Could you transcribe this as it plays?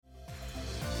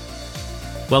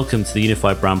Welcome to the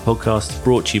Unified Brand Podcast,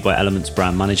 brought to you by Elements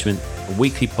Brand Management, a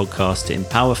weekly podcast to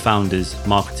empower founders,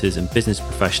 marketers, and business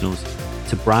professionals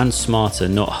to brand smarter,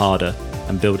 not harder,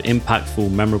 and build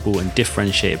impactful, memorable, and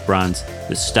differentiated brands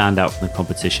that stand out from the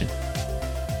competition.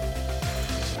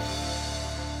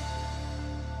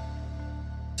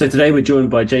 So today we're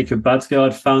joined by Jacob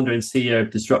Baadsgaard, founder and CEO of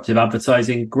Disruptive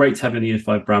Advertising. Great to have you on the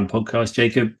Unified Brand Podcast,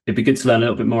 Jacob. It'd be good to learn a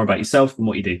little bit more about yourself and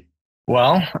what you do.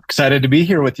 Well, excited to be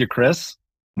here with you, Chris.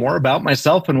 More about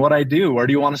myself and what I do. Where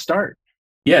do you want to start?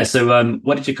 Yeah, so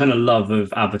what did you kind of love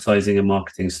of advertising and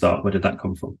marketing start? Where did that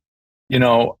come from? You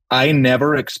know, I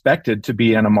never expected to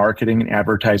be in a marketing and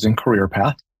advertising career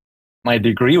path. My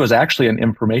degree was actually in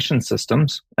information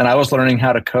systems, and I was learning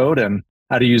how to code and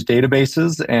how to use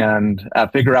databases and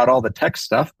figure out all the tech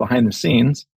stuff behind the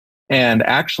scenes, and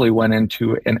actually went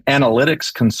into an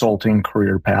analytics consulting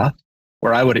career path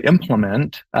where I would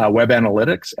implement web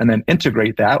analytics and then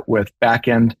integrate that with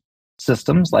back-end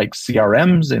systems like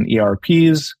CRMs and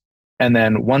ERPs. And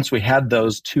then once we had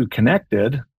those two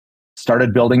connected,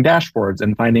 started building dashboards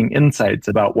and finding insights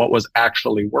about what was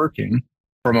actually working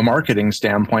from a marketing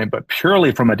standpoint, but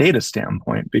purely from a data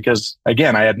standpoint, because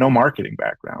again, I had no marketing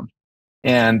background.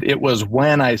 And it was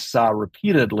when I saw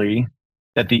repeatedly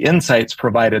that the insights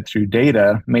provided through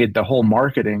data made the whole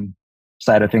marketing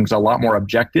side of things a lot more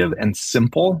objective and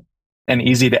simple and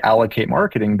easy to allocate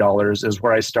marketing dollars, is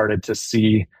where I started to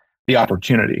see the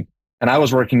opportunity. And I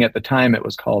was working at the time, it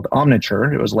was called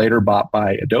Omniture. It was later bought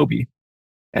by Adobe,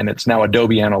 and it's now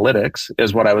Adobe Analytics,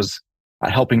 is what I was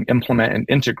helping implement and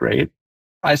integrate.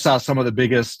 I saw some of the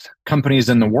biggest companies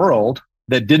in the world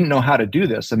that didn't know how to do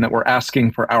this and that were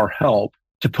asking for our help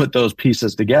to put those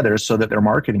pieces together so that their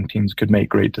marketing teams could make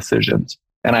great decisions.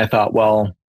 And I thought,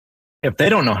 well, if they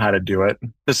don't know how to do it,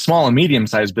 the small and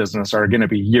medium-sized business are going to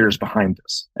be years behind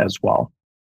us as well.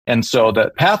 And so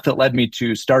the path that led me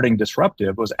to starting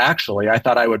Disruptive was actually, I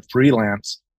thought I would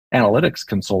freelance analytics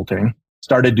consulting,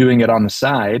 started doing it on the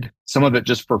side, some of it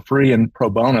just for free and pro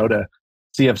bono to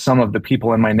see if some of the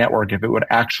people in my network, if it would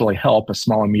actually help a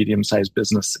small and medium-sized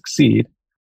business succeed.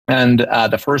 And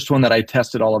the first one that I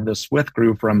tested all of this with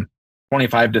grew from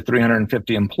 25 to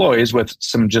 350 employees with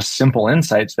some just simple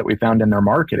insights that we found in their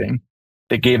marketing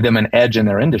that gave them an edge in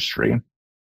their industry.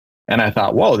 And I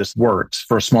thought, whoa, this works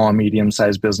for small and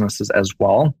medium-sized businesses as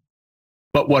well.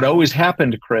 But what always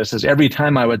happened, Chris, is every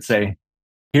time I would say,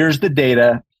 here's the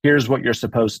data, here's what you're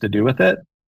supposed to do with it,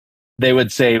 they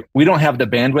would say, we don't have the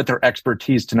bandwidth or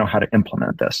expertise to know how to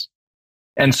implement this.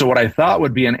 And so what I thought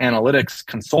would be an analytics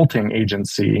consulting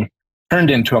agency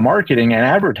turned into a marketing and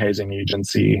advertising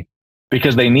agency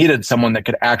because they needed someone that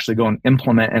could actually go and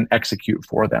implement and execute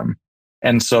for them.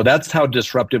 And so that's how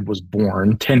Disruptive was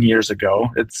born 10 years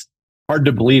ago. It's hard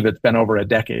to believe it's been over a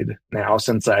decade now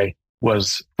since I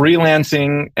was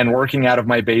freelancing and working out of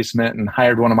my basement and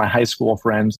hired one of my high school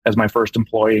friends as my first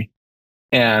employee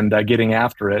and getting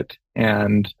after it.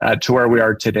 And to where we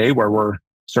are today, where we're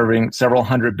serving several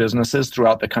hundred businesses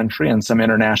throughout the country and some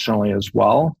internationally as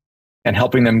well, and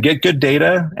helping them get good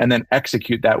data and then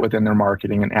execute that within their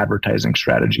marketing and advertising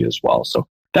strategy as well. So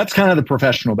that's kind of the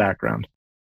professional background.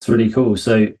 It's really cool.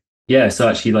 So yeah, so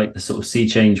actually like the sort of sea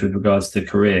change with regards to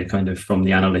career, kind of from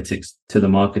the analytics to the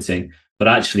marketing, but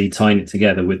actually tying it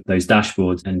together with those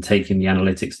dashboards and taking the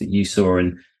analytics that you saw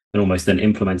and almost then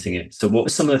implementing it. So what were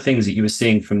some of the things that you were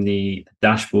seeing from the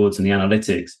dashboards and the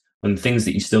analytics and things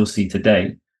that you still see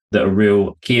today that are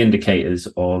real key indicators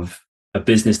of a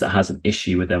business that has an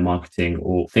issue with their marketing,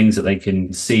 or things that they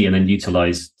can see and then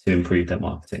utilize to improve their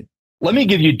marketing? Let me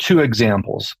give you two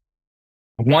examples.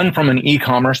 One from an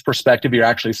e-commerce perspective, you're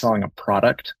actually selling a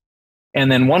product.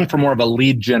 And then one for more of a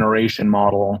lead generation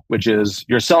model, which is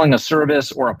you're selling a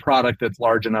service or a product that's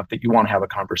large enough that you want to have a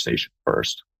conversation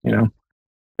first, you know?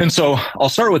 And so I'll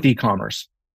start with e-commerce.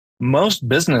 Most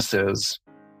businesses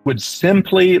would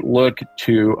simply look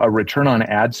to a return on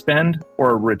ad spend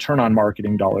or a return on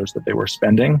marketing dollars that they were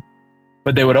spending,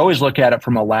 but they would always look at it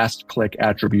from a last click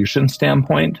attribution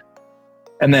standpoint.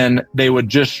 And then they would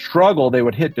just struggle. They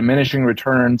would hit diminishing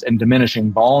returns and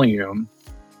diminishing volume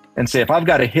and say, if I've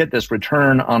got to hit this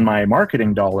return on my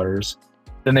marketing dollars,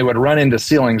 then they would run into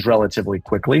ceilings relatively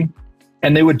quickly.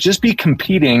 And they would just be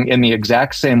competing in the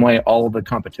exact same way all of the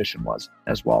competition was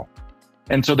as well.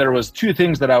 And so there was two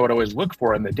things that I would always look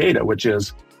for in the data, which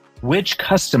is which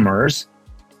customers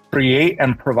create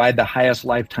and provide the highest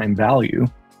lifetime value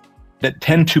that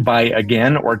tend to buy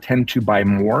again or tend to buy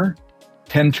more,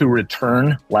 tend to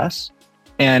return less.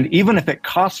 And even if it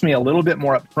costs me a little bit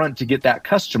more upfront to get that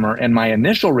customer and my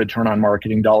initial return on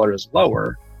marketing dollar is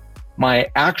lower, my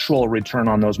actual return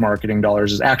on those marketing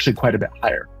dollars is actually quite a bit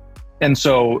higher. And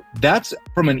so that's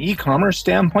from an e-commerce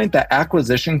standpoint, that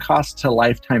acquisition cost to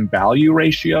lifetime value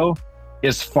ratio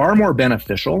is far more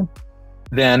beneficial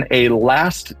than a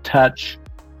last touch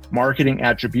marketing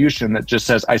attribution that just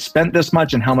says, I spent this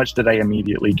much and how much did I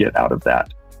immediately get out of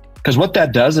that? Because what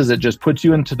that does is it just puts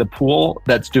you into the pool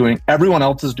everyone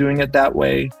else is doing it that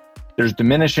way. There's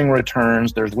diminishing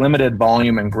returns, there's limited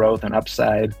volume and growth and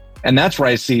upside. And that's where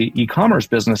I see e-commerce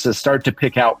businesses start to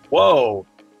pick out, whoa,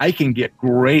 I can get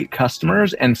great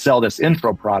customers and sell this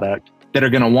intro product that are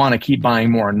going to want to keep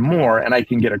buying more and more. And I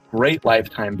can get a great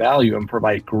lifetime value and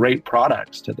provide great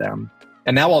products to them.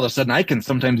 And now all of a sudden I can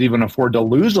sometimes even afford to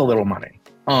lose a little money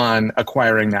on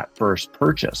acquiring that first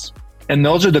purchase. And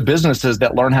those are the businesses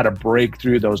that learn how to break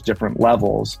through those different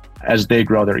levels as they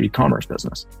grow their e-commerce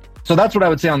business. So that's what I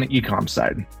would say on the e-com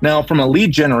side. Now, from a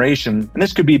lead generation, and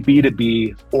this could be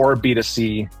B2B or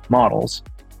B2C models,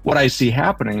 what I see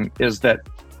happening is that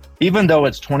even though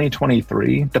it's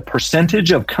 2023, the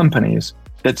percentage of companies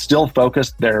that still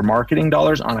focus their marketing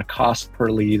dollars on a cost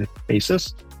per lead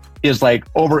basis is like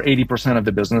over 80% of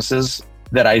the businesses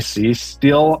that I see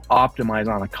still optimize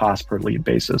on a cost per lead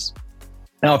basis.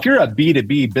 Now, if you're a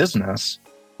B2B business,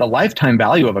 the lifetime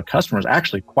value of a customer is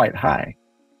actually quite high.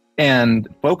 And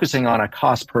focusing on a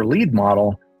cost per lead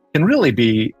model can really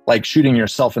be like shooting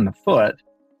yourself in the foot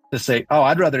to say, oh,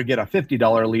 I'd rather get a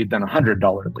 $50 lead than a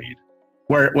 $100 lead.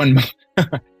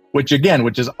 Which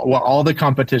is what all the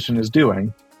competition is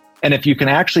doing. And if you can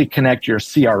actually connect your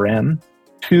CRM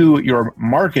to your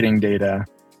marketing data,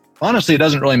 honestly, it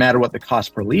doesn't really matter what the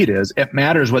cost per lead is. It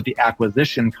matters what the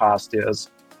acquisition cost is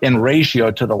in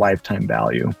ratio to the lifetime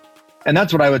value. And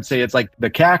that's what I would say. It's like the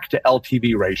CAC to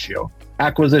LTV ratio,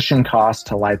 acquisition cost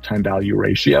to lifetime value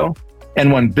ratio.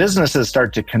 And when businesses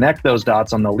start to connect those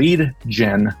dots on the lead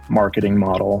gen marketing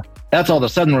model, that's all of a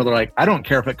sudden where they're like, I don't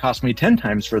care if it costs me 10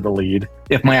 times for the lead,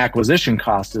 if my acquisition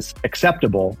cost is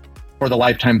acceptable for the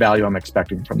lifetime value I'm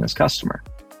expecting from this customer.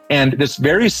 And it's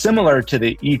very similar to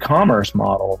the e-commerce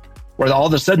model, where all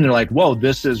of a sudden they're like, whoa,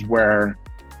 this is where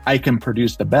I can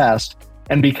produce the best.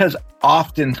 And because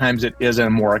oftentimes it is a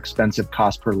more expensive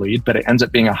cost per lead, but it ends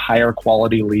up being a higher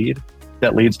quality lead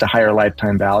that leads to higher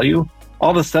lifetime value,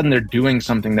 all of a sudden they're doing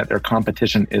something that their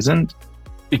competition isn't,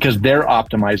 because they're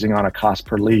optimizing on a cost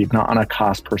per lead, not on a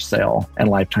cost per sale and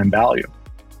lifetime value.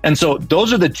 And so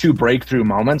those are the two breakthrough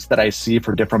moments that I see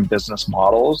for different business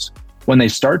models. When they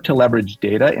start to leverage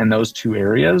data in those two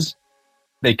areas,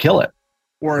 they kill it.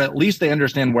 Or at least they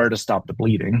understand where to stop the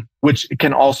bleeding, which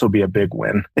can also be a big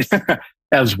win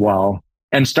as well,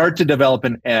 and start to develop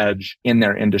an edge in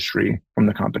their industry from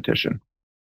the competition.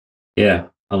 Yeah,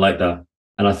 I like that.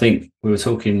 And I think we were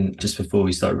talking just before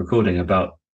we started recording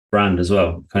about brand as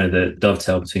well, kind of the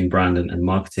dovetail between brand and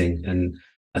marketing. And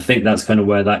I think that's kind of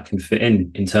where that can fit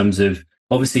in terms of,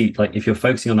 obviously, like if you're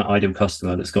focusing on that ideal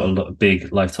customer that's got a lot of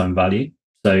big lifetime value,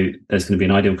 so there's going to be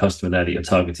an ideal customer there that you're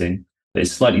targeting, but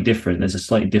it's slightly different. There's a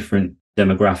slightly different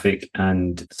demographic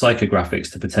and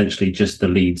psychographics to potentially just the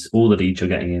leads, all the leads you're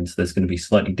getting in. So there's going to be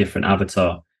slightly different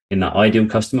avatar in that ideal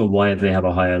customer. Why do they have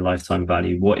a higher lifetime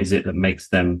value? What is it that makes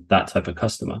them that type of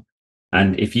customer?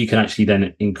 And if you can actually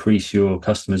then increase your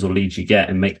customers or leads you get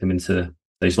and make them into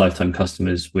those lifetime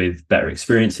customers with better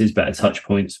experiences, better touch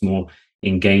points, more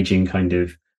engaging kind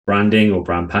of branding or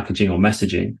brand packaging or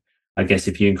messaging, I guess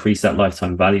if you increase that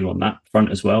lifetime value on that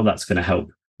front as well, that's going to help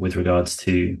with regards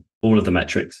to all of the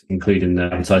metrics, including the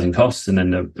advertising costs and then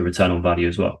the return on value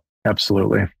as well.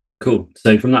 Absolutely. Cool.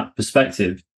 So from that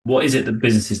perspective, what is it that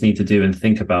businesses need to do and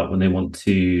think about when they want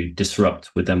to disrupt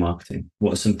with their marketing?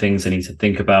 What are some things they need to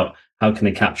think about? How can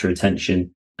they capture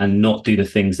attention and not do the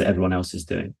things that everyone else is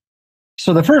doing?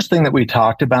 So the first thing that we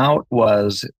talked about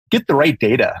was get the right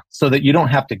data so that you don't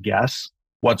have to guess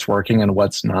what's working and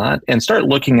what's not, and start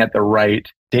looking at the right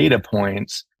data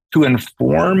points to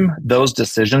inform those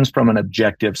decisions from an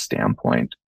objective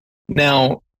standpoint.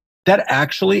 Now, that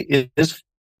actually is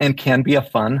and can be a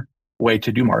fun way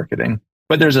to do marketing,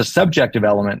 but there's a subjective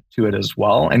element to it as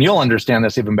well. And you'll understand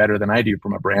this even better than I do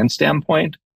from a brand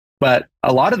standpoint. But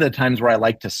a lot of the times where I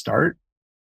like to start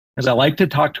is I like to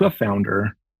talk to a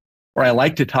founder, or I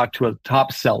like to talk to a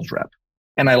top sales rep.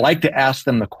 And I like to ask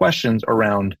them the questions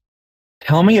around,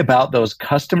 tell me about those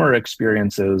customer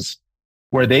experiences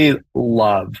where they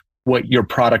love what your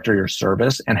product or your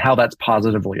service and how that's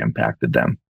positively impacted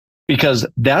them. Because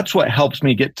that's what helps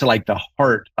me get to like the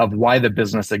heart of why the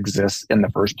business exists in the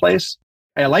first place.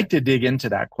 I like to dig into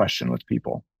that question with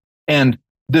people. And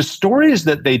the stories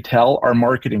that they tell are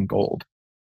marketing gold,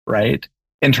 right?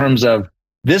 In terms of,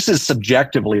 this is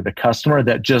subjectively the customer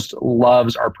that just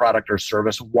loves our product or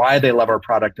service, why they love our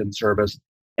product and service,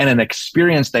 and an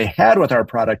experience they had with our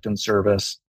product and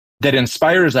service that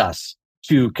inspires us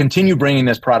to continue bringing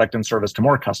this product and service to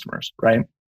more customers, right?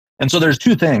 And so there's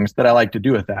two things that I like to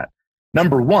do with that.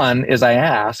 Number one is I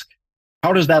ask,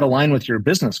 how does that align with your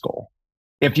business goal?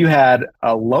 If you had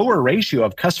a lower ratio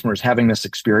of customers having this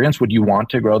experience, would you want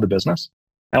to grow the business?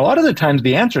 And a lot of the times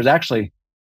the answer is actually,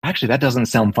 that doesn't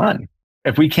sound fun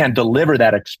if we can't deliver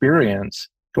that experience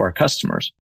to our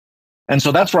customers. And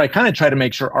so that's where I kind of try to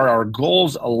make sure are our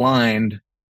goals aligned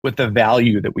with the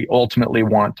value that we ultimately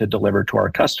want to deliver to our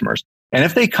customers. And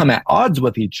if they come at odds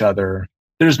with each other,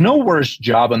 there's no worse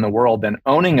job in the world than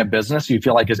owning a business you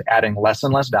feel like is adding less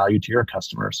and less value to your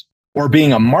customers, or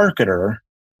being a marketer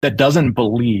that doesn't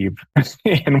believe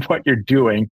in what you're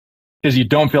doing because you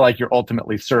don't feel like you're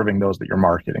ultimately serving those that you're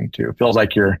marketing to. It feels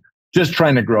like you're just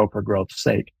trying to grow for growth's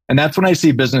sake. And that's when I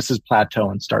see businesses plateau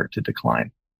and start to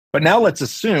decline. But now let's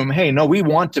assume, hey, no, we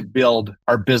want to build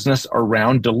our business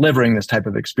around delivering this type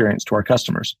of experience to our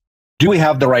customers. Do we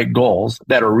have the right goals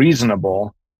that are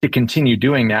reasonable to continue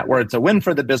doing that, where it's a win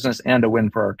for the business and a win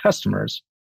for our customers?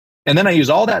 And then I use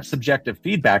all that subjective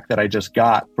feedback that I just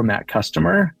got from that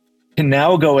customer to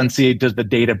now go and see, does the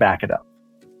data back it up?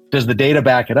 Does the data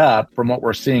back it up from what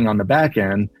we're seeing on the back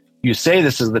end? You say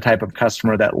this is the type of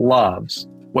customer that loves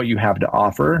what you have to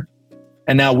offer.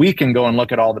 And now we can go and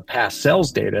look at all the past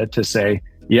sales data to say,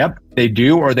 yep, they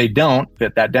do or they don't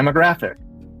fit that demographic,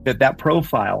 fit that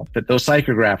profile, fit those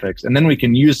psychographics. And then we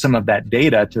can use some of that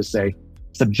data to say,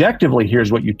 subjectively,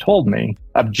 here's what you told me.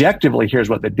 Objectively, here's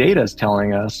what the data is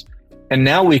telling us. And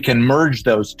now we can merge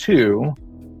those two,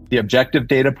 the objective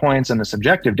data points and the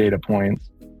subjective data points,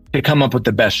 to come up with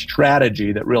the best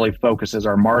strategy that really focuses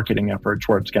our marketing efforts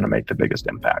where it's going to make the biggest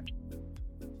impact.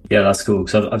 Yeah, that's cool.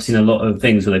 So I've seen a lot of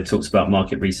things where they've talked about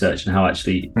market research and how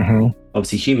actually,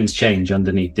 obviously humans change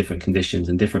underneath different conditions,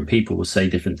 and different people will say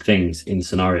different things in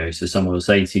scenarios. So someone will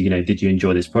say to you, did you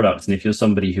enjoy this product? And if you're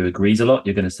somebody who agrees a lot,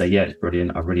 you're going to say, yeah, it's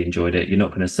brilliant. I really enjoyed it. You're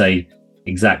not going to say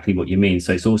exactly what you mean.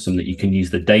 So it's awesome that you can use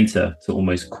the data to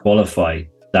almost qualify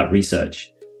that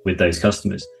research with those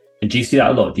customers. And do you see that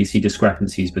a lot? Do you see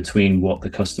discrepancies between what the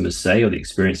customers say or the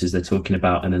experiences they're talking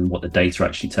about and then what the data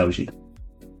actually tells you?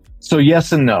 So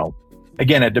yes and no.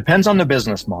 Again, it depends on the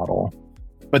business model,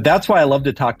 but that's why I love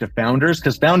to talk to founders,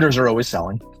 because founders are always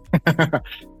selling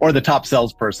or the top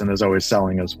salesperson is always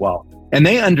selling as well. And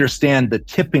they understand the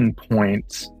tipping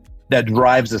points that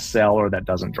drives a sell or that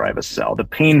doesn't drive a sell, the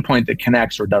pain point that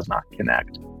connects or does not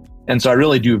connect. And so I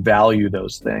really do value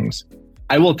those things.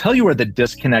 I will tell you where the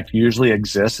disconnect usually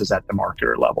exists is at the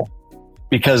marketer level,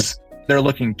 because they're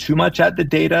looking too much at the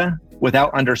data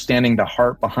without understanding the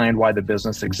heart behind why the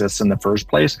business exists in the first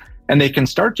place. And they can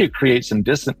start to create some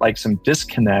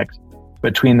disconnect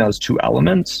between those two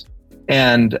elements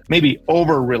and maybe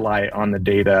over rely on the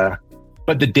data,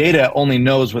 but the data only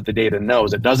knows what the data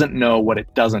knows. It doesn't know what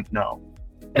it doesn't know.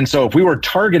 And so if we were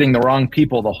targeting the wrong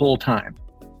people the whole time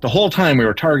we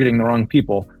were targeting the wrong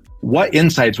people, what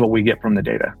insights will we get from the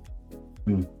data?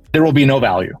 There will be no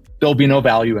value. There'll be no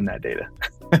value in that data.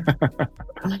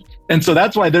 And so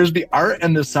that's why there's the art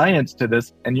and the science to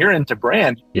this. And you're into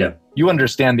brand. Yeah. You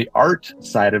understand the art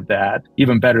side of that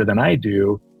even better than I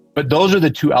do. But those are the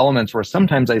two elements where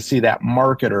sometimes I see that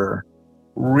marketer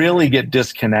really get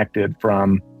disconnected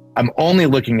from, I'm only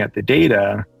looking at the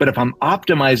data, but if I'm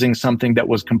optimizing something that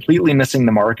was completely missing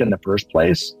the mark in the first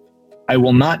place, I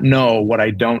will not know what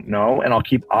I don't know, and I'll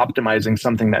keep optimizing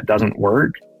something that doesn't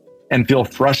work and feel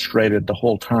frustrated the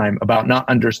whole time about not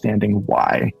understanding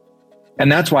why.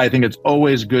 And that's why I think it's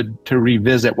always good to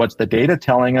revisit what's the data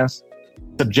telling us.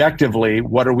 Subjectively,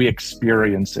 what are we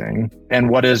experiencing? And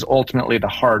what is ultimately the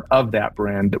heart of that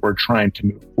brand that we're trying to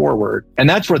move forward? And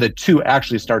that's where the two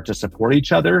actually start to support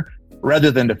each other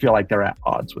rather than to feel like they're at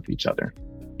odds with each other.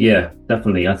 Yeah,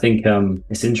 definitely. I think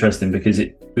it's interesting because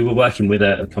we were working with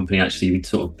a company, actually, we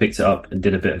sort of picked it up and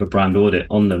did a bit of a brand audit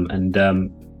on them.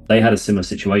 And they had a similar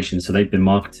situation. So they've been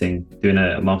doing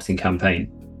a marketing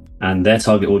campaign, and their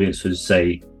target audience was,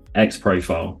 say, X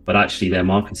profile, but actually their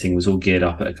marketing was all geared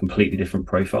up at a completely different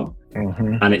profile.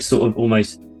 And it's sort of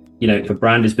almost, if a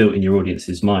brand is built in your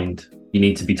audience's mind, you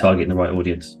need to be targeting the right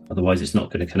audience. Otherwise, it's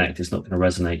not going to connect. It's not going to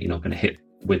resonate. You're not going to hit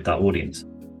with that audience.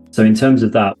 So in terms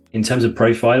of that, in terms of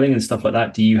profiling and stuff like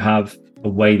that, do you have a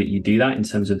way that you do that in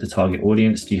terms of the target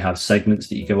audience? Do you have segments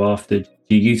that you go after? Do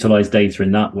you utilize data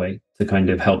in that way to kind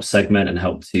of help segment and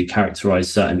help to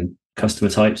characterize certain customer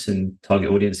types and target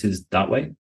audiences that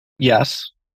way?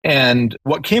 Yes. And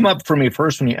what came up for me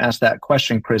first when you asked that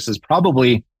question, Chris, is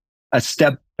probably a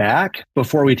step back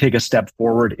before we take a step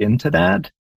forward into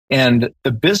that. And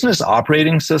the business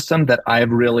operating system that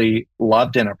I've really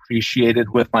loved and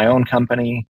appreciated with my own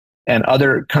company and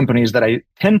other companies that I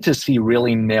tend to see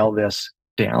really nail this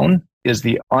down is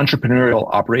the Entrepreneurial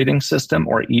Operating System,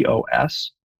 or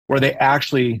EOS, where they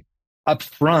actually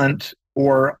upfront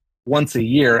or once a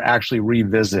year actually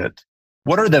revisit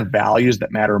what are the values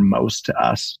that matter most to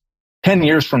us. 10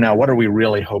 years from now, what are we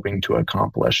really hoping to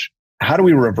accomplish? How do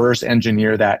we reverse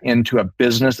engineer that into a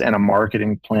business and a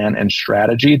marketing plan and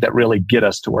strategy that really get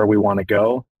us to where we want to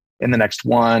go in the next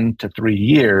 1 to 3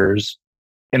 years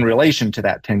in relation to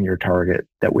that 10-year target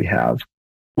that we have?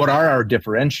 What are our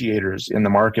differentiators in the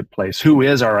marketplace? Who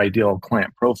is our ideal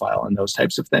client profile and those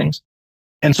types of things?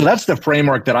 And so that's the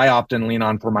framework that I often lean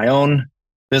on for my own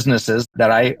businesses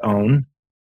that I own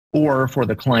or for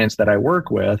the clients that I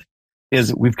work with,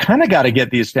 is we've kind of got to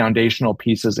get these foundational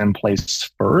pieces in place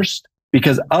first,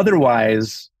 because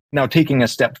otherwise, now taking a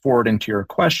step forward into your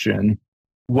question,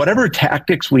 whatever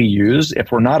tactics we use,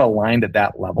 if we're not aligned at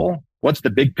that level, what's the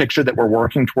big picture that we're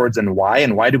working towards and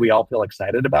why do we all feel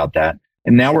excited about that?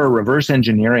 And now we're reverse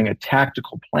engineering a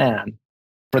tactical plan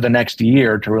for the next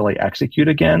year to really execute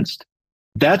against.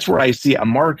 That's where I see a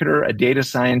marketer, a data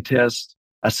scientist,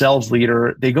 a sales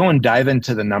leader, they go and dive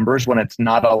into the numbers when it's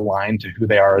not aligned to who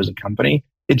they are as a company.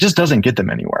 It just doesn't get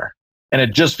them anywhere. And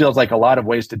it just feels like a lot of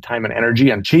wasted time and energy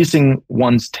and chasing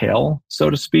one's tail, so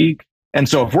to speak. And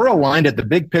so if we're aligned at the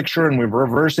big picture and we've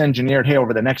reverse engineered, hey,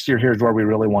 over the next year, here's where we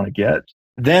really want to get.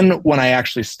 Then when I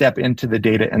actually step into the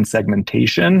data and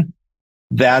segmentation,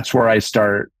 that's where I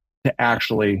start to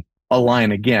actually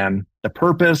align again the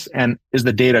purpose and is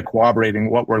the data corroborating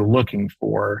what we're looking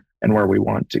for and where we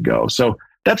want to go. So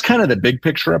that's kind of the big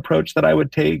picture approach that I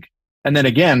would take. And then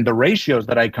again, the ratios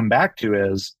that I come back to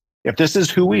is, if this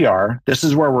is who we are, this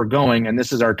is where we're going, and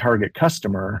this is our target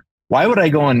customer, why would I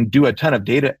go and do a ton of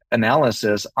data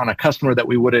analysis on a customer that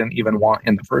we wouldn't even want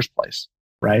in the first place,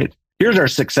 right? Here's our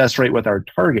success rate with our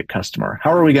target customer.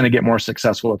 How are we going to get more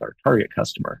successful with our target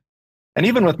customer? And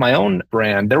even with my own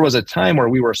brand, there was a time where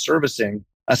we were servicing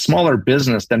a smaller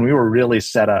business than we were really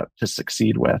set up to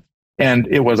succeed with. And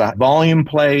it was a volume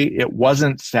play. It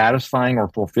wasn't satisfying or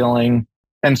fulfilling.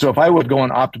 And so if I would go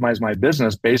and optimize my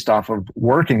business based off of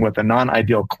working with a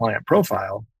non-ideal client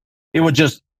profile, it would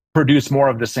just produce more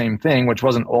of the same thing, which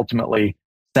wasn't ultimately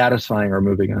satisfying or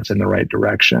moving us in the right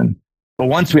direction. But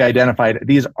once we identified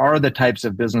these are the types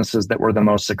of businesses that we're the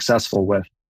most successful with,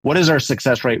 what is our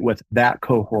success rate with that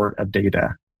cohort of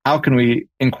data? How can we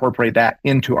incorporate that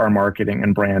into our marketing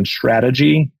and brand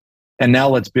strategy? And now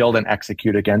let's build and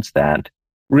execute against that.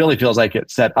 Really feels like it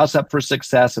set us up for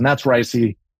success. And that's where I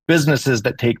see businesses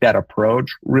that take that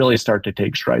approach really start to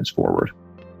take strides forward.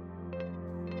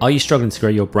 Are you struggling to grow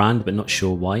your brand but not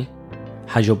sure why?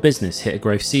 Has your business hit a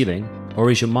growth ceiling,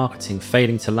 or is your marketing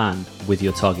failing to land with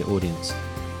your target audience?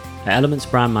 At Elements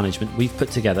Brand Management, we've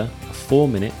put together a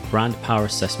 4-minute brand power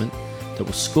assessment that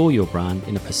will score your brand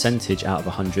in a percentage out of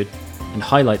 100 and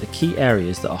highlight the key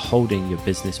areas that are holding your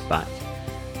business back.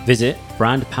 Visit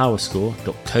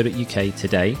brandpowerscore.co.uk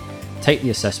today, take the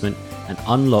assessment and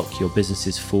unlock your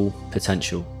business's full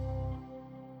potential.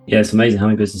 Yeah, it's amazing how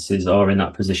many businesses are in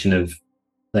that position of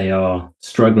they are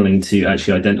struggling to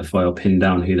actually identify or pin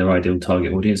down who their ideal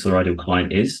target audience or ideal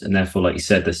client is. And therefore, like you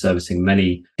said, they're servicing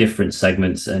many different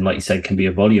segments. And like you said, can be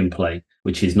a volume play,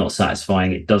 which is not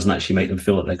satisfying. It doesn't actually make them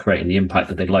feel that they're creating the impact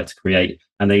that they'd like to create.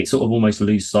 And they sort of almost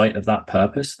lose sight of that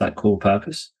purpose, that core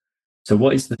purpose. So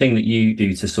what is the thing that you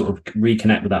do to sort of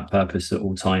reconnect with that purpose at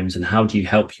all times? And how do you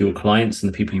help your clients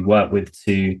and the people you work with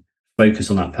to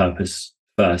focus on that purpose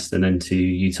first and then to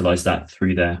utilize that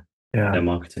through their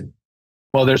marketing?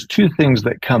 Well, there's two things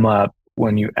that come up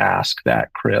when you ask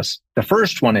that, Chris. The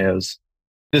first one is,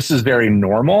 this is very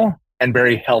normal and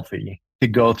very healthy to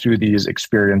go through these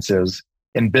experiences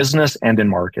in business and in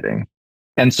marketing.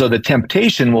 And so the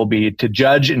temptation will be to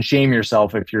judge and shame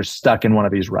yourself if you're stuck in one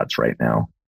of these ruts right now.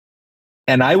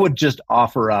 And I would just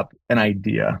offer up an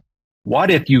idea. What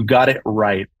if you got it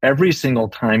right every single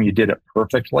time you did it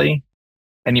perfectly,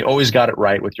 and you always got it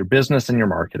right with your business and your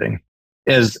marketing?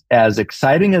 As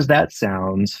exciting as that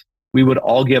sounds, we would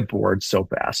all get bored so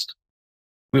fast.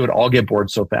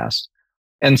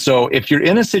 And so if you're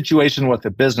in a situation with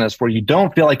a business where you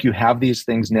don't feel like you have these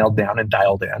things nailed down and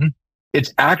dialed in,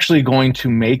 it's actually going to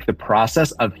make the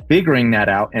process of figuring that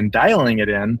out and dialing it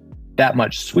in that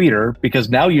much sweeter, because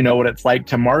now you know what it's like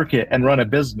to market and run a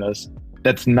business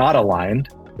that's not aligned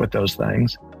with those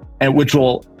things, and which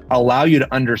will allow you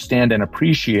to understand and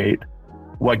appreciate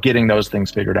what getting those things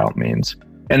figured out means.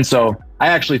 And so I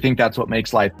actually think that's what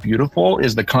makes life beautiful,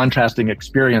 is the contrasting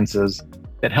experiences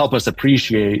that help us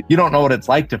appreciate. You don't know what it's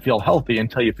like to feel healthy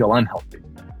until you feel unhealthy.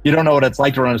 You don't know what it's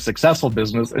like to run a successful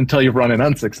business until you've run an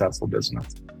unsuccessful business.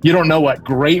 You don't know what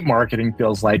great marketing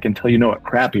feels like until you know what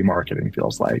crappy marketing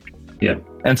feels like. Yeah.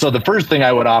 And so the first thing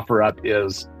I would offer up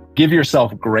is give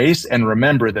yourself grace and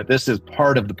remember that this is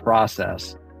part of the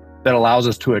process that allows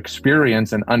us to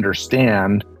experience and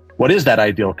understand what is that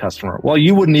ideal customer. Well,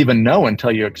 you wouldn't even know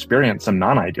until you experience some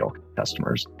non-ideal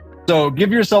customers. So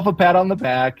give yourself a pat on the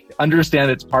back, understand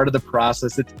it's part of the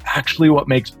process. It's actually what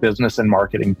makes business and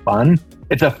marketing fun.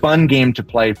 It's a fun game to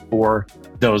play for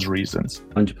those reasons.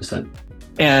 100%.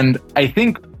 And I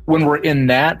think when we're in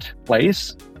that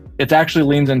place, it actually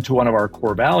leans into one of our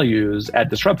core values at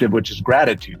Disruptive, which is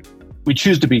gratitude. We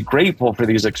choose to be grateful for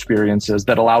these experiences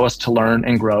that allow us to learn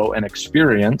and grow and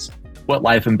experience what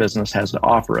life and business has to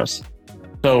offer us.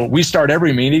 So we start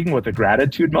every meeting with a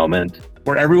gratitude moment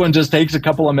where everyone just takes a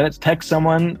couple of minutes, text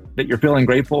someone that you're feeling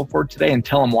grateful for today and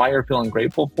tell them why you're feeling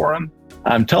grateful for them.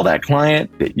 Tell that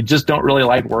client that you just don't really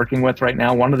like working with right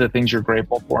now, one of the things you're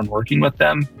grateful for in working with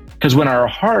them. Because when our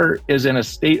heart is in a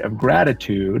state of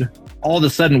gratitude, all of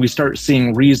a sudden we start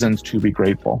seeing reasons to be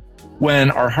grateful. When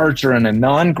our hearts are in a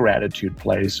non-gratitude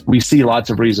place, we see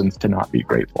lots of reasons to not be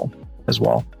grateful as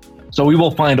well. So we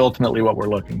will find ultimately what we're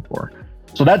looking for.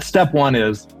 So that's step one,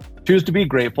 is choose to be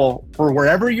grateful for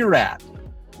wherever you're at.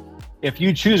 If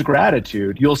you choose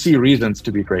gratitude, you'll see reasons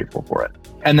to be grateful for it.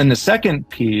 And then the second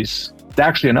piece, it's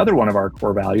actually another one of our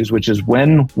core values, which is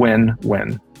win, win,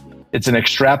 win. It's an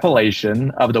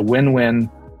extrapolation of the win-win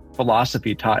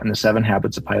philosophy taught in the 7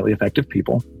 Habits of Highly Effective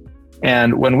People.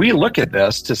 And when we look at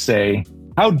this to say,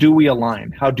 how do we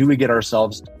align? How do we get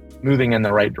ourselves moving in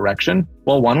the right direction?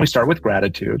 Well, one, we start with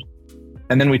gratitude.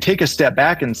 And then we take a step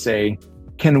back and say,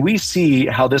 can we see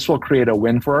how this will create a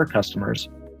win for our customers,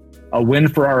 a win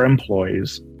for our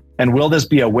employees, and will this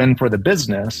be a win for the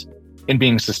business in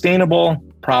being sustainable,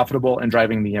 profitable, and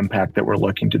driving the impact that we're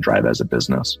looking to drive as a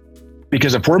business?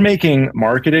 Because if we're making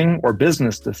marketing or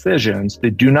business decisions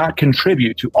that do not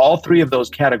contribute to all 3 of those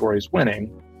categories winning,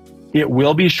 it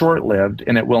will be short-lived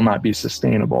and it will not be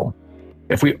sustainable.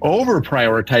 If we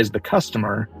over-prioritize the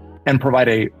customer and provide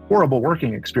a horrible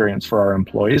working experience for our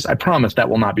employees, I promise that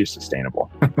will not be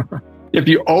sustainable. If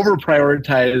you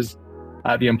over-prioritize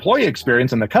the employee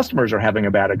experience and the customers are having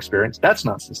a bad experience, that's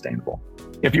not sustainable.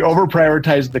 If you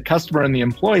over-prioritize the customer and the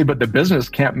employee, but the business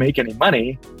can't make any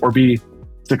money or be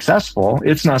successful,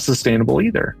 it's not sustainable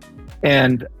either.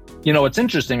 And, it's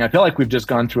interesting. I feel like we've just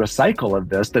gone through a cycle of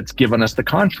this that's given us the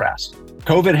contrast.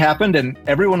 COVID happened and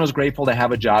everyone was grateful to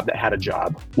have a job that had a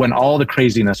job when all the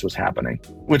craziness was happening,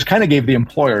 which kind of gave the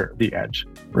employer the edge,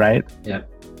 right? Yeah.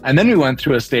 And then we went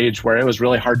through a stage where it was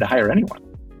really hard to hire anyone.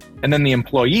 And then the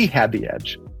employee had the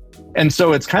edge. And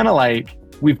so it's kind of like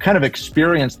we've kind of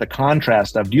experienced the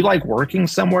contrast of, do you like working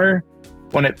somewhere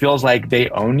when it feels like they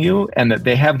own you and that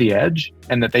they have the edge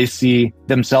and that they see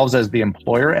themselves as the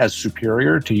employer as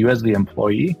superior to you as the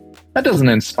employee? That doesn't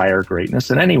inspire greatness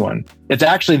in anyone. It's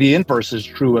actually the inverse is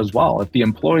true as well. If the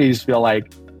employees feel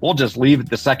like, we'll just leave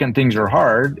the second things are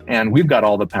hard and we've got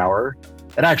all the power,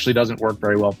 it actually doesn't work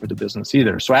very well for the business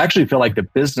either. So I actually feel like the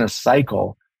business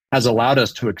cycle has allowed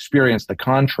us to experience the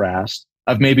contrast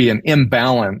of maybe an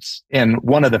imbalance in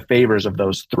one of the favors of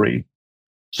those 3.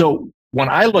 So when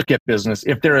I look at business,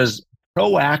 if there is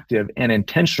proactive and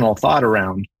intentional thought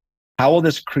around how will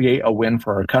this create a win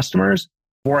for our customers,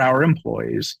 for our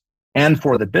employees, and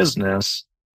for the business,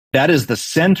 that is the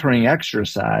centering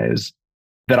exercise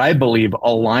that I believe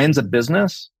aligns a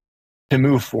business to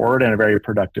move forward in a very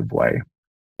productive way.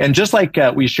 And just like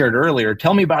we shared earlier,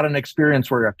 tell me about an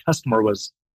experience where a customer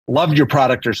loved your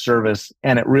product or service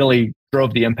and it really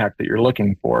drove the impact that you're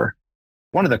looking for.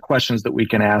 One of the questions that we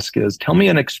can ask is, tell me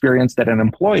an experience that an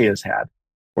employee has had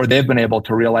where they've been able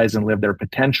to realize and live their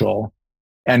potential,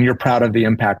 and you're proud of the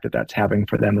impact that that's having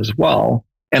for them as well.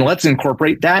 And let's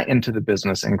incorporate that into the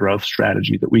business and growth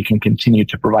strategy, that we can continue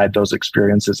to provide those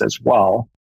experiences as well,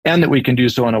 and that we can do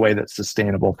so in a way that's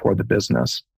sustainable for the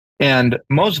business. And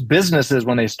most businesses,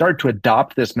 when they start to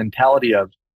adopt this mentality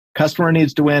of customer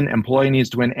needs to win, employee needs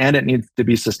to win, and it needs to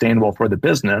be sustainable for the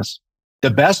business, the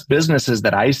best businesses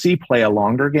that I see play a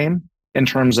longer game in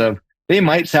terms of they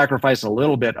might sacrifice a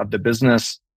little bit of the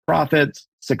business profits,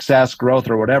 success, growth,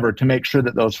 or whatever to make sure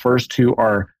that those first 2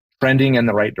 are trending in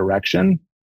the right direction.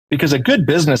 Because a good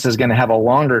business is going to have a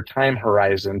longer time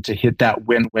horizon to hit that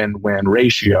win-win-win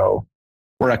ratio,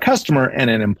 where a customer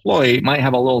and an employee might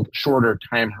have a little shorter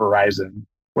time horizon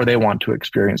where they want to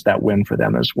experience that win for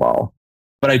them as well.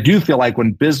 But I do feel like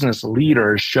when business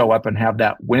leaders show up and have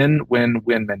that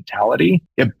win-win-win mentality,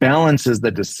 it balances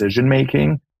the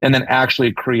decision-making and then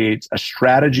actually creates a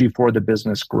strategy for the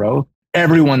business growth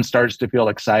everyone starts to feel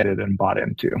excited and bought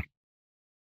into.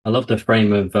 I love the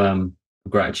frame of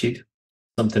gratitude,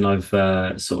 something I've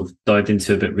sort of dived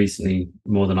into a bit recently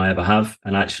more than I ever have.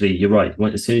 And actually, you're right.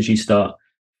 As soon as you start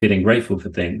feeling grateful for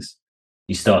things,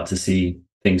 you start to see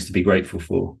things to be grateful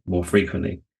for more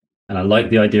frequently. And I like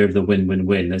the idea of the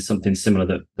win-win-win. There's something similar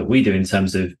that we do in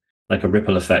terms of like a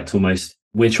ripple effect almost.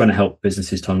 We're trying to help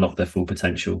businesses to unlock their full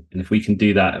potential. And if we can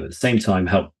do that at the same time,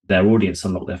 help their audience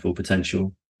unlock their full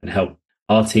potential and help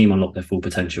our team unlock their full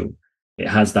potential, it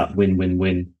has that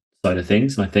win-win-win side of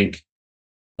things. And I think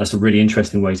that's a really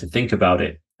interesting way to think about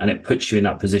it. And it puts you in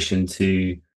that position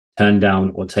to turn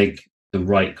down or take the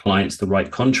right clients, the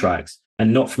right contracts,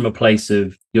 and not from a place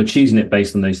of you're choosing it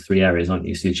based on those three areas, aren't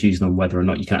you? So you're choosing on whether or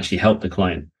not you can actually help the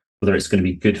client, whether it's going to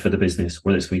be good for the business,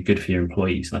 whether it's going to be good for your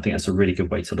employees. And I think that's a really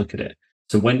good way to look at it.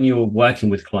 So when you're working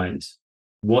with clients,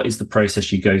 what is the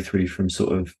process you go through from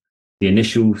sort of the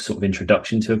initial sort of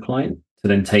introduction to a client to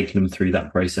then taking them through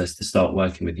that process to start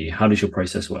working with you? How does your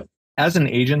process work? As an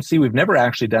agency, we've never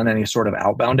actually done any sort of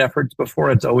outbound efforts before.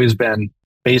 It's always been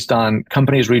based on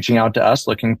companies reaching out to us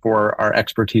looking for our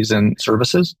expertise and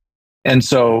services. And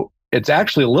so it's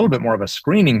actually a little bit more of a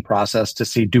screening process to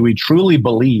see, do we truly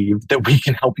believe that we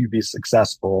can help you be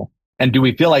successful? And do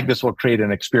we feel like this will create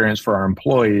an experience for our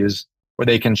employees where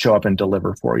they can show up and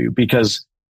deliver for you? Because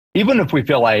even if we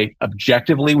feel like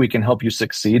objectively we can help you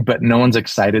succeed, but no one's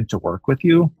excited to work with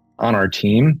you on our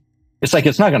team, it's like,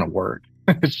 it's not going to work.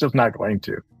 It's just not going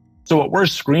to. So what we're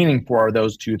screening for are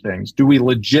those two things. Do we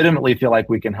legitimately feel like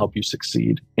we can help you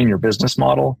succeed in your business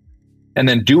model? And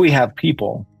then do we have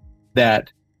people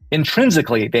that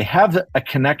intrinsically they have a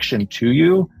connection to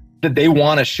you that they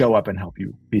want to show up and help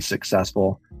you be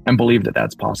successful and believe that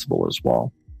that's possible as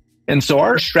well? And so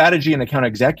our strategy and account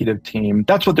executive team,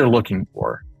 that's what they're looking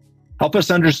for. Help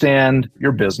us understand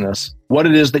your business, what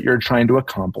it is that you're trying to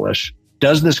accomplish.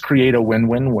 Does this create a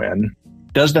win-win-win?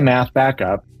 Does the math back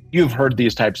up? You've heard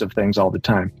these types of things all the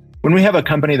time. When we have a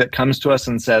company that comes to us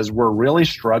and says, we're really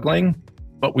struggling,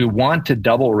 but we want to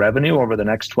double revenue over the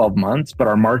next 12 months, but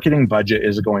our marketing budget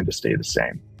is going to stay the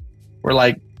same. We're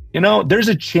like, there's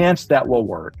a chance that will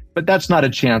work, but that's not a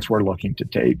chance we're looking to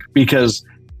take, because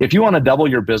if you want to double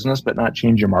your business but not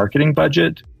change your marketing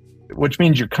budget, which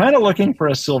means you're kind of looking for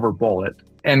a silver bullet.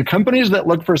 And companies that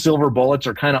look for silver bullets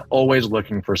are kind of always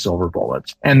looking for silver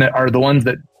bullets, and that are the ones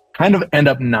that kind of end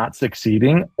up not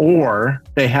succeeding, or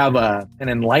they have an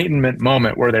enlightenment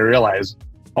moment where they realize,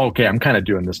 okay, I'm kind of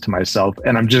doing this to myself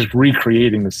and I'm just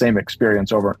recreating the same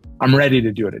experience over. I'm ready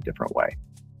to do it a different way,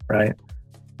 right?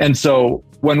 And so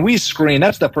when we screen,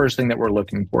 that's the first thing that we're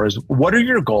looking for is, what are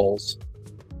your goals?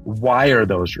 Why are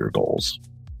those your goals?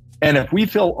 And if we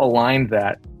feel aligned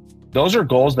that those are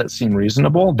goals that seem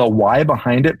reasonable, the why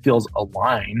behind it feels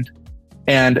aligned,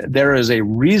 and there is a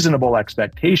reasonable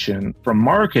expectation from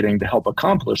marketing to help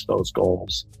accomplish those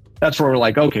goals, that's where we're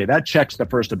like, okay, that checks the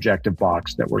first objective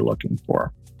box that we're looking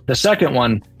for. The second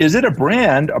one, is it a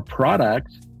brand, a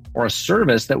product, or a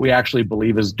service that we actually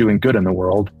believe is doing good in the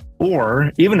world?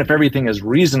 Or even if everything is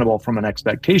reasonable from an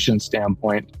expectation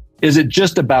standpoint, is it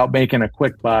just about making a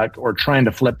quick buck or trying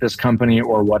to flip this company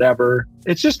or whatever?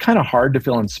 It's just kind of hard to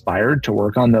feel inspired to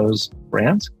work on those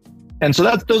brands. And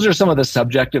so those are some of the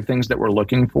subjective things that we're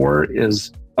looking for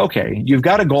is, okay, you've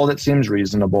got a goal that seems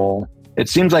reasonable. It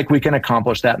seems like we can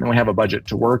accomplish that and we have a budget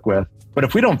to work with. But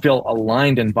if we don't feel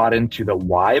aligned and bought into the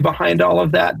why behind all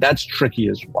of that, that's tricky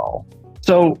as well.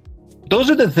 So those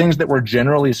are the things that we're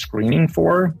generally screening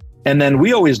for. And then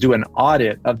we always do an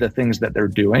audit of the things that they're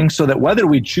doing so that whether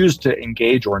we choose to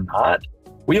engage or not,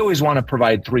 we always want to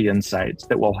provide 3 insights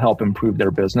that will help improve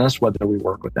their business, whether we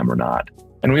work with them or not.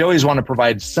 And we always want to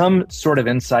provide some sort of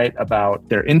insight about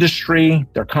their industry,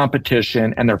 their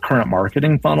competition, and their current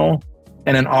marketing funnel,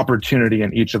 and an opportunity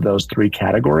in each of those 3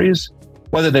 categories,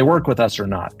 whether they work with us or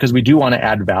not, because we do want to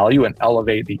add value and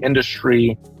elevate the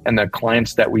industry and the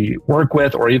clients that we work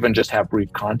with, or even just have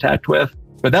brief contact with.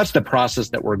 But that's the process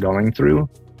that we're going through.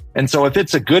 And so if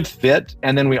it's a good fit,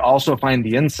 and then we also find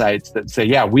the insights that say,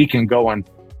 yeah, we can go and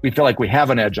we feel like we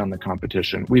have an edge on the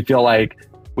competition. We feel like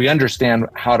we understand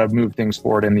how to move things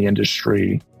forward in the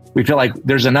industry. We feel like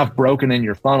there's enough broken in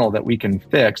your funnel that we can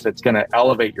fix that's going to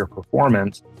elevate your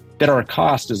performance, that our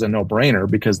cost is a no-brainer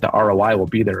because the ROI will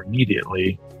be there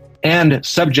immediately. And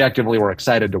subjectively, we're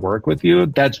excited to work with you.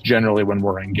 That's generally when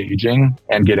we're engaging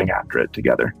and getting after it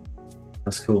together.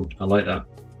 That's cool. I like that.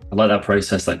 I like that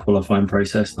process, that qualifying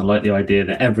process. I like the idea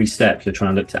that every step you're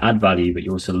trying to look to add value, but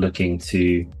you're also looking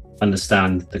to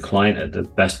understand the client at the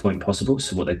best point possible.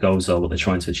 So what their goals are, what they're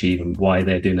trying to achieve, and why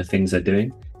they're doing the things they're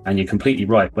doing. And you're completely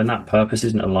right. When that purpose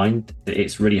isn't aligned,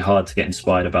 it's really hard to get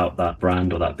inspired about that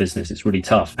brand or that business. It's really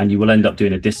tough. And you will end up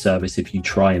doing a disservice if you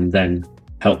try and then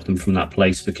help them from that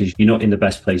place, because you're not in the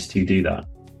best place to do that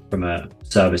from a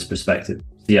service perspective.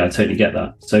 So yeah, I totally get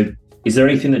that. So is there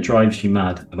anything that drives you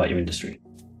mad about your industry?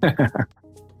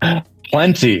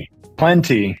 Plenty.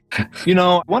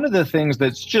 One of the things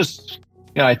that's just,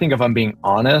 I think if I'm being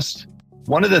honest,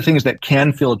 one of the things that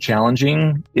can feel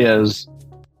challenging is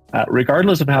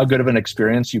regardless of how good of an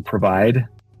experience you provide,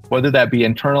 whether that be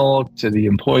internal to the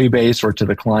employee base or to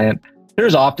the client,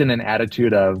 there's often an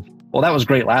attitude of, well, that was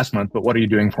great last month, but what are you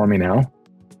doing for me now?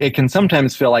 It can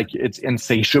sometimes feel like it's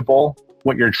insatiable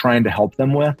what you're trying to help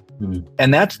them with.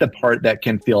 And that's the part that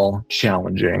can feel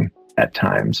challenging at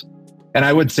times. And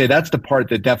I would say that's the part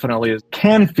that definitely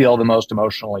can feel the most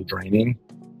emotionally draining,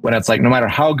 when it's like, no matter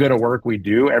how good a work we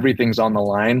do, everything's on the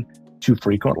line too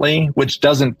frequently, which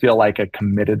doesn't feel like a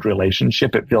committed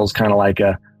relationship. It feels kind of like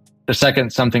the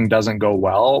second something doesn't go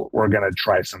well, we're going to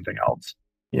try something else.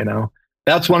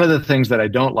 That's one of the things that I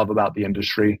don't love about the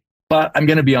industry. But I'm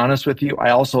going to be honest with you, I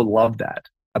also love that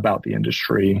about the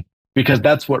industry, because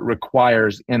that's what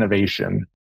requires innovation.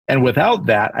 And without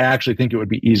that, I actually think it would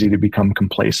be easy to become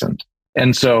complacent.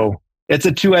 And so it's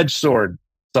a two-edged sword.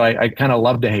 So I kind of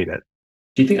love to hate it.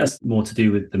 Do you think that's more to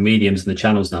do with the mediums and the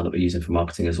channels now that we're using for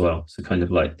marketing as well? So kind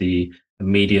of like the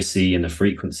immediacy and the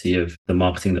frequency of the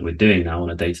marketing that we're doing now on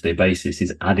a day-to-day basis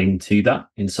is adding to that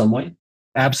in some way?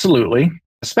 Absolutely.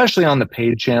 Especially on the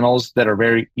paid channels that are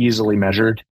very easily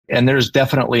measured. And there's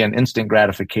definitely an instant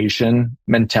gratification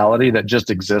mentality that just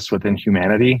exists within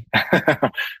humanity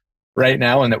right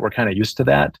now, and that we're kind of used to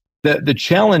that. The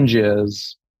challenge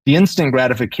is the instant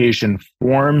gratification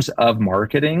forms of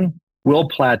marketing will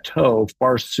plateau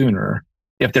far sooner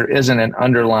if there isn't an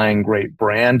underlying great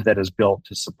brand that is built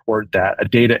to support that, a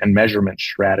data and measurement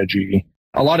strategy.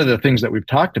 A lot of the things that we've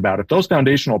talked about, if those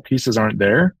foundational pieces aren't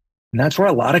there, and that's where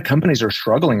a lot of companies are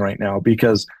struggling right now,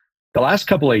 because the last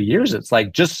couple of years, it's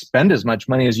like just spend as much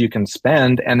money as you can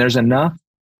spend. And there's enough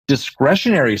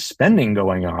discretionary spending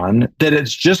going on that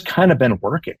it's just kind of been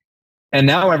working. And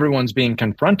now everyone's being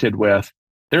confronted with,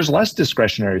 there's less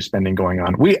discretionary spending going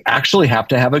on. We actually have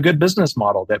to have a good business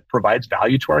model that provides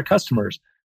value to our customers,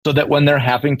 so that when they're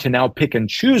having to now pick and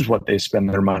choose what they spend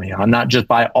their money on, not just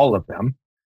buy all of them,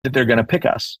 that they're going to pick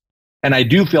us. And I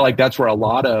do feel like that's where a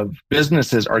lot of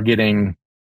businesses are getting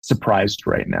surprised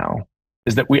right now,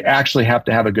 is that we actually have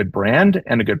to have a good brand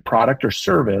and a good product or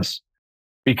service,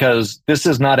 because this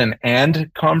is not an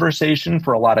and conversation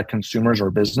for a lot of consumers or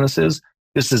businesses.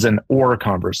 This is an or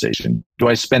conversation. Do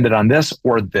I spend it on this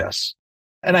or this?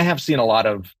 And I have seen a lot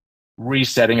of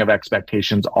resetting of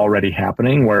expectations already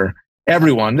happening, where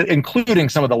everyone, including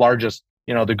some of the largest,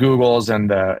 the Googles and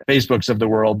the Facebooks of the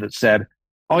world, that said,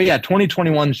 oh yeah,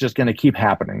 2021 is just going to keep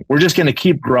happening. We're just going to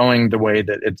keep growing the way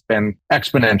that it's been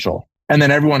exponential. And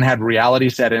then everyone had reality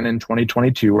set in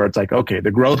 2022, where it's like, okay,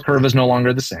 the growth curve is no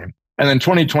longer the same. And then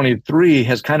 2023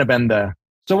 has kind of been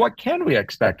so what can we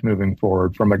expect moving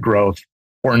forward from a growth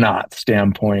or not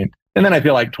standpoint? And then I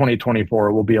feel like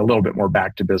 2024 will be a little bit more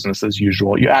back to business as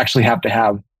usual. You actually have to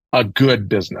have a good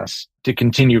business to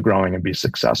continue growing and be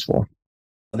successful.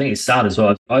 I think it's sad as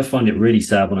well. I find it really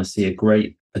sad when I see a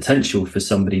great potential for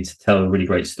somebody to tell a really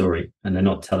great story and they're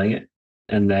not telling it,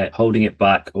 and they're holding it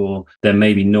back, or they're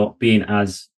maybe not being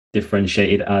as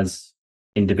differentiated as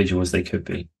individual as they could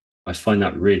be. I find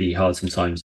that really hard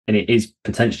sometimes. And it is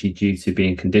potentially due to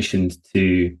being conditioned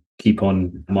to keep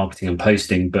on marketing and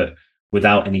posting, but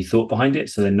without any thought behind it.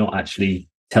 So they're not actually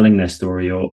telling their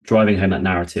story or driving home that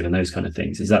narrative and those kind of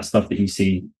things. Is that stuff that you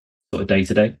see sort of day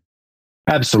to day?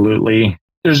 Absolutely.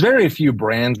 There's very few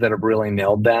brands that have really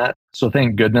nailed that. So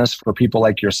thank goodness for people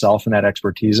like yourself and that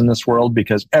expertise in this world,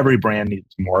 because every brand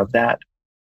needs more of that.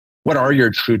 What are your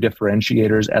true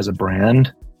differentiators as a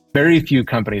brand? Very few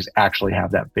companies actually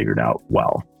have that figured out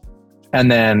well. And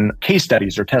then case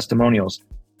studies or testimonials.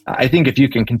 I think if you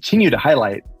can continue to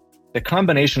highlight the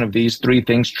combination of these three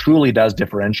things truly does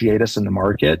differentiate us in the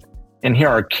market. And here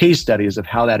are case studies of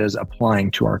how that is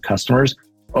applying to our customers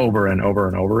over and over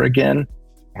and over again.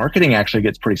 Marketing actually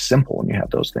gets pretty simple when you have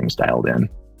those things dialed in,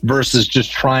 versus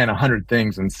just trying 100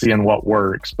 things and seeing what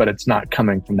works, but it's not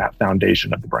coming from that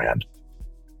foundation of the brand.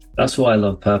 That's why I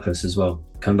love purpose as well.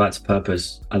 Come back to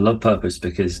purpose. I love purpose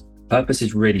because purpose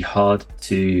is really hard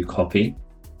to copy,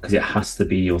 because it has to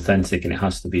be authentic and it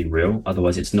has to be real.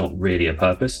 Otherwise, it's not really a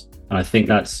purpose. And I think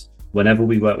that's whenever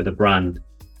we work with a brand,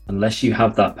 unless you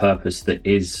have that purpose that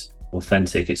is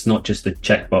authentic, it's not just a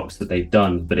checkbox that they've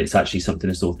done, but it's actually something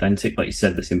that's authentic, like you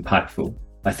said, that's impactful.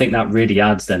 I think that really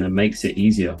adds then and makes it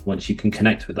easier once you can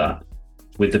connect with that.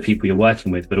 with the people you're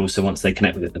working with, but also once they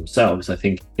connect with it themselves, I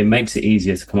think it makes it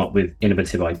easier to come up with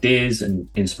innovative ideas and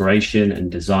inspiration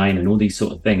and design and all these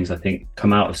sort of things, I think,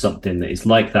 come out of something that is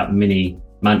like that mini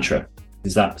mantra.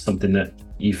 Is that something that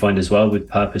you find as well with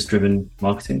purpose-driven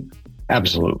marketing?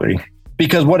 Absolutely.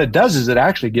 Because what it does is it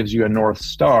actually gives you a North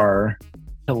Star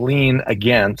to lean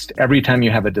against every time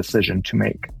you have a decision to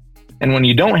make. And when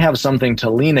you don't have something to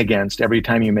lean against every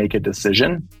time you make a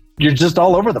decision, you're just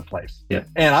all over the place. Yeah.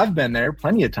 And I've been there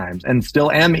plenty of times and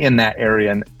still am in that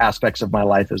area and aspects of my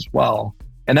life as well.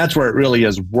 And that's where it really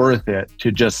is worth it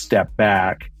to just step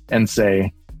back and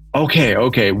say,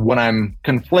 okay, when I'm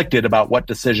conflicted about what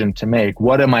decision to make,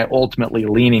 what am I ultimately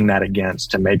leaning that against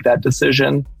to make that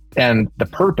decision? And the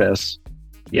purpose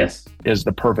is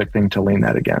the perfect thing to lean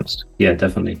that against. Yeah,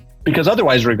 definitely. Because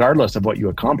otherwise, regardless of what you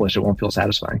accomplish, it won't feel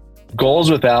satisfying.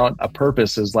 Goals without a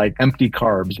purpose is like empty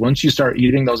carbs. Once you start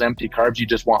eating those empty carbs, you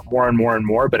just want more and more and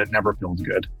more, but it never feels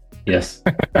good. Yes,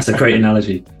 that's a great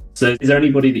analogy. So is there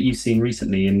anybody that you've seen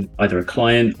recently in either a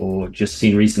client or just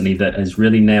seen recently that has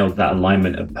really nailed that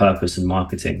alignment of purpose and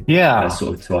marketing? Yeah.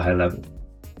 Sort of to a high level.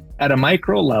 At a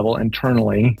micro level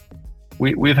internally,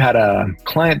 we've had a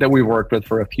client that we've worked with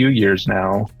for a few years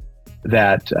now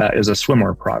that is a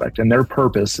swimwear product. And their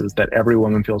purpose is that every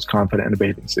woman feels confident in a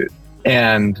bathing suit.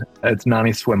 And it's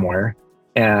Nani swimwear.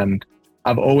 And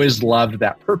I've always loved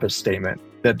that purpose statement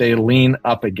that they lean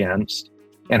up against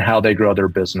and how they grow their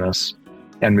business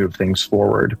and move things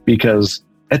forward, because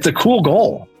it's a cool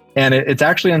goal. And it's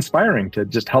actually inspiring to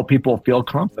just help people feel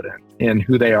confident in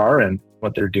who they are and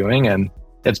what they're doing. And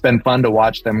it's been fun to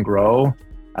watch them grow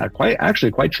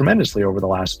quite tremendously over the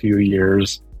last few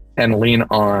years and lean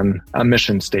on a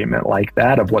mission statement like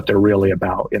that of what they're really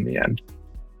about in the end.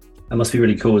 That must be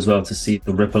really cool as well to see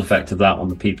the ripple effect of that on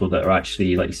the people that are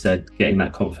actually, like you said, getting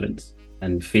that confidence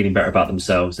and feeling better about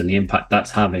themselves and the impact that's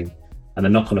having and the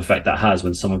knock-on effect that has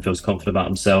when someone feels confident about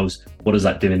themselves. What does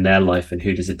that do in their life and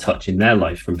who does it touch in their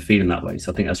life from feeling that way?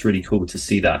 So I think that's really cool to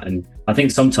see that. And I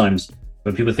think sometimes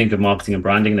when people think of marketing and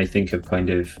branding, they think of kind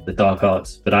of the dark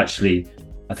arts, but actually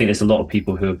I think there's a lot of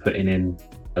people who are putting in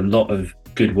a lot of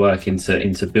good work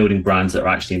into building brands that are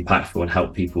actually impactful and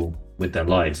help people with their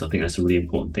lives. I think that's a really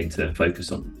important thing to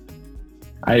focus on.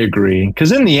 I agree.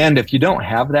 Because in the end, if you don't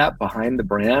have that behind the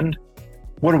brand,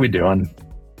 what are we doing?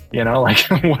 You know, like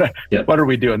what are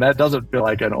we doing? That doesn't feel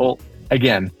like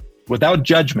again, without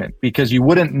judgment, because you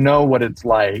wouldn't know what it's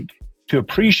like to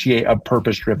appreciate a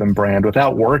purpose-driven brand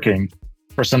without working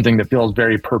for something that feels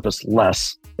very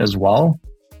purposeless as well.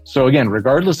 So again,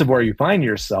 regardless of where you find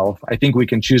yourself, I think we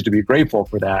can choose to be grateful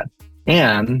for that.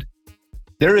 And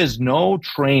there is no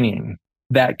training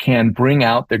that can bring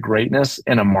out the greatness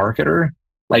in a marketer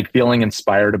like feeling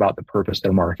inspired about the purpose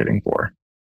they're marketing for.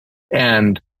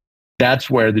 And that's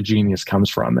where the genius comes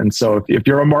from. And so if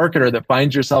you're a marketer that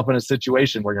finds yourself in a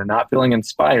situation where you're not feeling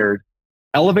inspired,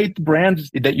 elevate the brand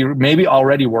that you're maybe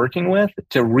already working with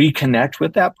to reconnect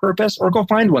with that purpose, or go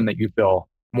find one that you feel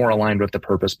more aligned with the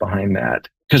purpose behind that.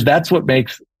 Because that's what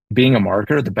makes being a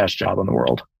marketer the best job in the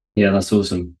world. Yeah, that's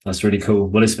awesome. That's really cool.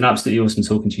 Well, it's been absolutely awesome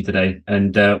talking to you today.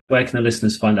 And where can the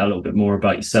listeners find out a little bit more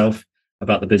about yourself,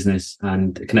 about the business,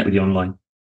 and connect with you online?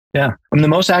 Yeah, I'm the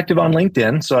most active on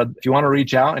LinkedIn. So if you want to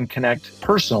reach out and connect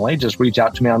personally, just reach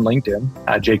out to me on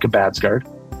LinkedIn, Jacob Baadsgaard.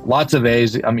 Lots of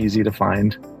A's. I'm easy to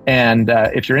find. And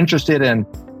if you're interested in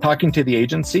talking to the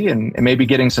agency and maybe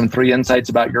getting some free insights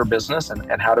about your business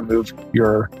and how to move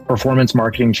your performance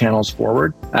marketing channels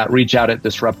forward, reach out at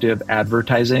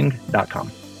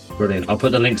disruptiveadvertising.com. Brilliant. I'll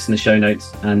put the links in the show notes.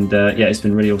 And it's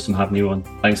been really awesome having you on.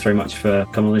 Thanks very much for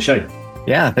coming on the show.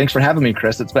 Yeah, thanks for having me,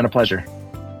 Chris. It's been a pleasure.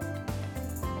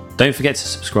 Don't forget to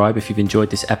subscribe if you've enjoyed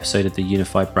this episode of the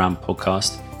Unified Brand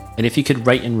Podcast. And if you could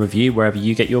rate and review wherever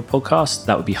you get your podcast,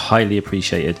 that would be highly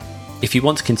appreciated. If you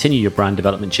want to continue your brand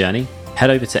development journey, head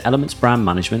over to Elements Brand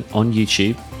Management on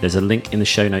YouTube. There's a link in the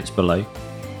show notes below,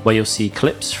 where you'll see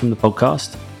clips from the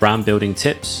podcast, brand building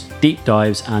tips, deep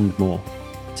dives, and more.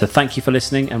 So thank you for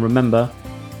listening, and remember,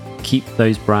 keep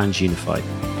those brands unified.